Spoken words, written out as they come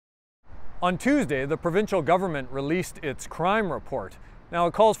On Tuesday, the provincial government released its crime report. Now,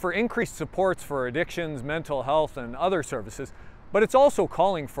 it calls for increased supports for addictions, mental health, and other services, but it's also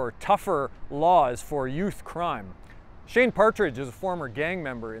calling for tougher laws for youth crime. Shane Partridge is a former gang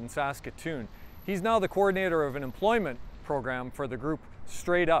member in Saskatoon. He's now the coordinator of an employment program for the group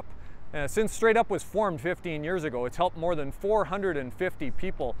Straight Up. Since Straight Up was formed 15 years ago, it's helped more than 450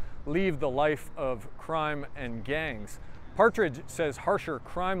 people leave the life of crime and gangs. Partridge says harsher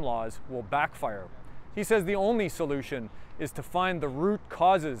crime laws will backfire. He says the only solution is to find the root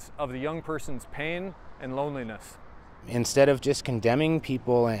causes of the young person's pain and loneliness. Instead of just condemning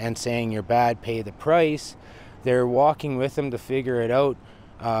people and saying you're bad, pay the price, they're walking with them to figure it out,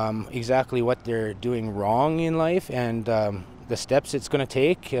 exactly what they're doing wrong in life and the steps it's going to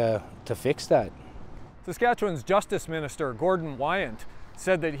take to fix that. Saskatchewan's Justice Minister Gordon Wyant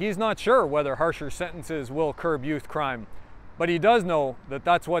said that he's not sure whether harsher sentences will curb youth crime, but he does know that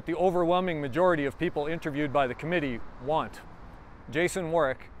that's what the overwhelming majority of people interviewed by the committee want. Jason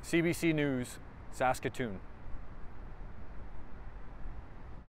Warwick, CBC News, Saskatoon.